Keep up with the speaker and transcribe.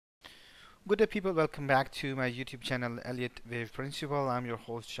Good day, people. Welcome back to my YouTube channel, Elliott Wave Principal. I'm your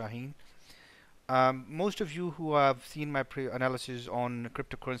host, Shaheen. Most of you who have seen my analysis on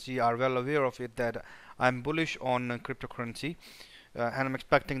cryptocurrency are well aware of it that I'm bullish on cryptocurrency, and I'm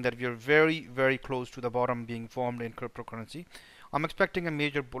expecting that we are very, very close to the bottom being formed in cryptocurrency. I'm expecting a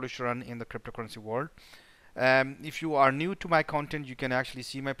major bullish run in the cryptocurrency world. If you are new to my content, you can actually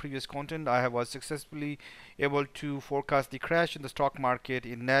see my previous content. I was successfully able to forecast the crash in the stock market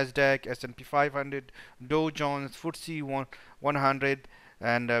in Nasdaq, S&P 500, Dow Jones, FTSE 100,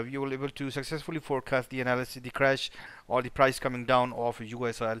 and we were able to successfully forecast the analysis, the crash, or the price coming down of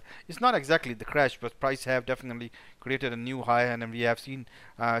US oil. It's not exactly the crash, but price have definitely created a new high, and we have seen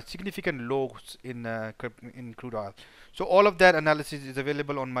significant lows in crude oil. So all of that analysis is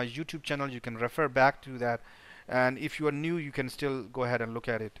available on my YouTube channel. You can refer back to that, and if you are new, you can still go ahead and look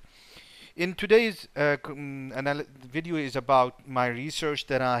at it. In today's video is about my research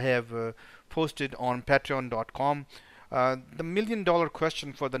that I have posted on patreon.com. The $1 million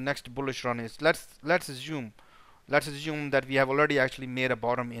question for the next bullish run is let's assume that we have already actually made a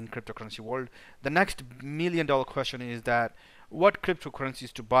bottom in cryptocurrency world. The next $1 million question is that what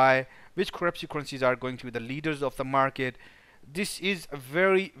cryptocurrencies to buy, which cryptocurrencies are going to be the leaders of the market. This is a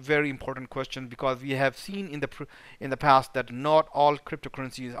very, very important question because we have seen in the past that not all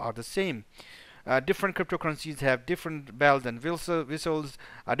cryptocurrencies are the same. Different cryptocurrencies have different bells and whistles,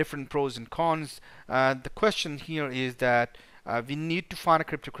 different pros and cons. The question here is that we need to find a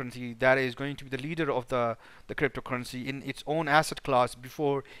cryptocurrency that is going to be the leader of the cryptocurrency in its own asset class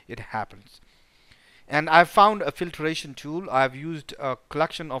before it happens. And I've found a filtration tool. I've used a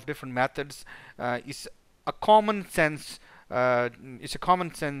collection of different methods. It's a common sense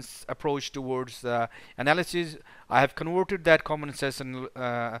approach towards analysis. I have converted that common sense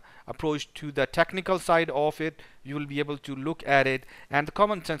approach to the technical side of it. You will be able to look at it, and the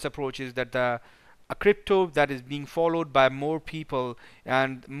common sense approach is that a crypto that is being followed by more people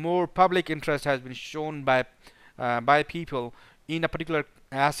and more public interest has been shown by people in a particular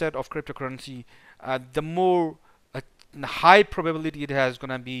asset of cryptocurrency, the more high probability it has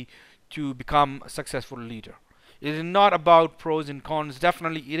gonna be to become a successful leader. It is not about pros and cons.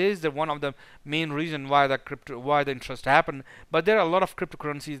 Definitely, it is one of the main reason why the interest happened. But there are a lot of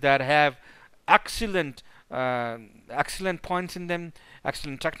cryptocurrencies that have excellent excellent points in them,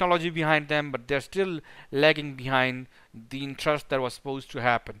 excellent technology behind them, but they're still lagging behind the interest that was supposed to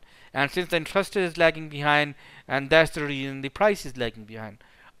happen. And since the interest is lagging behind, and that's the reason the price is lagging behind.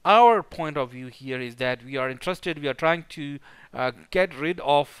 Our point of view here is that we are interested. We are trying to get rid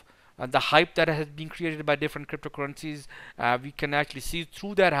of the hype that has been created by different cryptocurrencies. We can actually see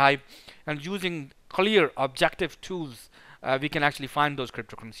through that hype, and using clear objective tools we can actually find those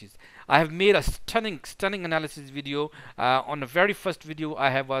cryptocurrencies. I have made a stunning analysis video. On the very first video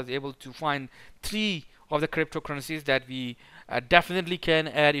I was able to find 3 of the cryptocurrencies that we definitely can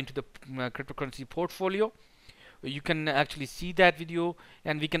add into the cryptocurrency portfolio. You can actually see that video,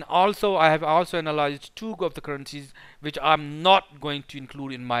 and I have also analyzed 2 of the currencies which I'm not going to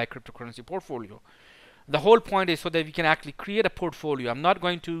include in my cryptocurrency portfolio. The whole point is so that we can actually create a portfolio. I'm not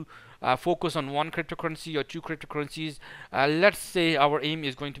going to focus on one cryptocurrency or 2 cryptocurrencies. Let's say our aim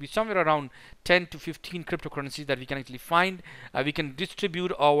is going to be somewhere around 10 to 15 cryptocurrencies that we can actually find. We can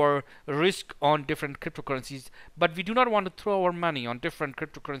distribute our risk on different cryptocurrencies, but we do not want to throw our money on different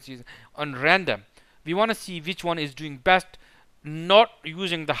cryptocurrencies on random. We want to see which one is doing best, not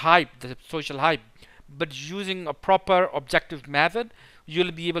using the hype, the social hype, but using a proper objective method.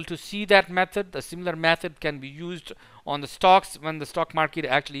 You'll be able to see that method. A similar method can be used on the stocks when the stock market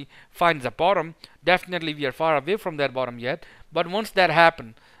actually finds a bottom. Definitely we are far away from that bottom yet, but once that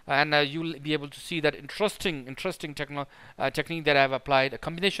happens, and you'll be able to see that interesting technique that I've applied,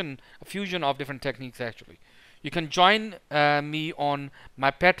 a fusion of different techniques actually. You can join me on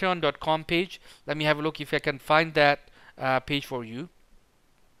my patreon.com page. Let me have a look if I can find that page for you.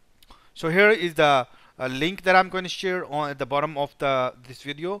 So here is the link that I'm going to share at the bottom of this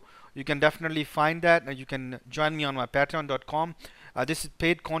video. You can definitely find that, and you can join me on my patreon.com. This is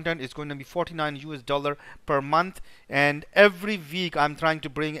paid content. It's going to be $49 per month, and every week I'm trying to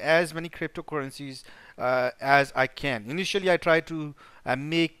bring as many cryptocurrencies as I can. Initially I try to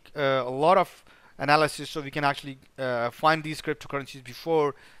make a lot of analysis so we can actually find these cryptocurrencies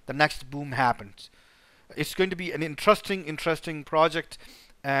before the next boom happens. It's going to be an interesting project,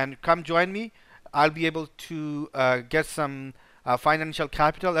 and come join me. I'll be able to get some financial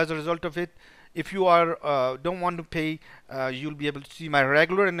capital as a result of it. If you don't want to pay, you'll be able to see my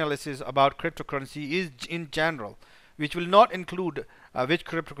regular analysis about cryptocurrency is in general. which will not include which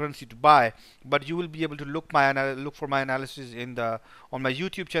cryptocurrency to buy, but you will be able to look for my analysis in the on my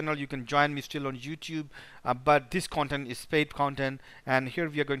YouTube channel. You can join me still on YouTube, but this content is paid content, and here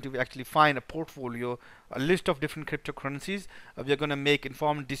we are going to actually find a portfolio, a list of different cryptocurrencies. We are going to make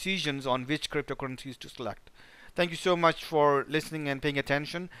informed decisions on which cryptocurrencies to select. Thank you so much for listening and paying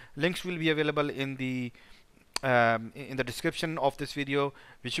attention. Links will be available in the description of this video.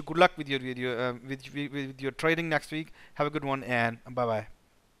 Wish you good luck with your video with your trading next week. Have a good one, and bye bye.